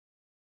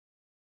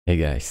Hey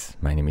guys,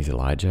 my name is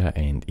Elijah,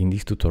 and in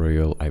this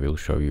tutorial I will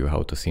show you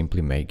how to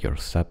simply make your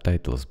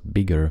subtitles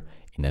bigger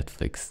in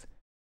Netflix.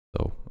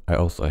 So I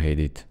also hate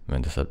it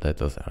when the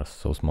subtitles are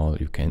so small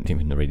you can't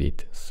even read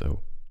it, so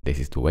this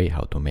is the way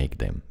how to make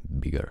them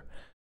bigger.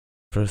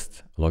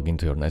 First, log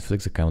into your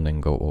Netflix account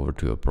and go over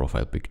to your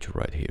profile picture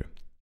right here.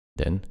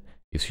 Then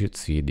you should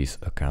see this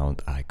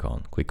account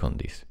icon. Click on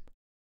this.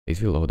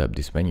 This will load up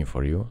this menu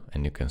for you,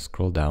 and you can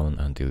scroll down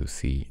until you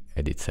see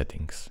Edit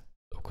Settings.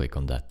 So click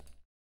on that.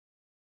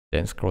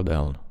 Then scroll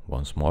down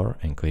once more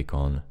and click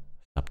on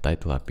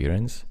Subtitle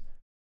Appearance,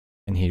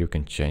 and here you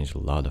can change a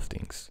lot of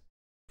things.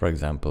 For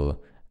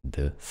example,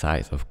 the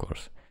size, of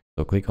course.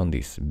 So click on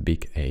this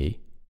big A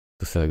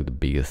to select the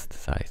biggest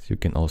size. You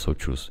can also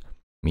choose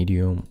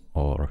medium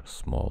or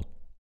small.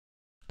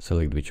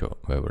 Select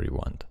whichever you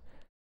want.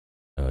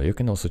 You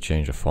can also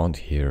change the font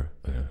here,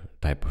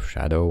 type of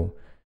shadow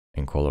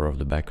and color of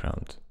the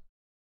background.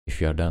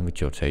 If you are done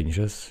with your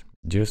changes,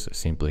 just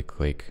simply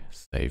click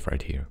Save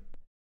right here.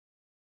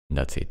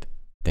 That's it.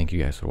 Thank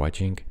you guys for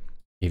watching.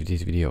 If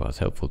this video was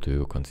helpful to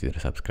you, consider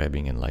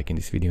subscribing and liking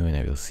this video, and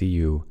I will see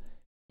you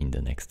in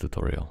the next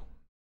tutorial.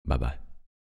 Bye bye.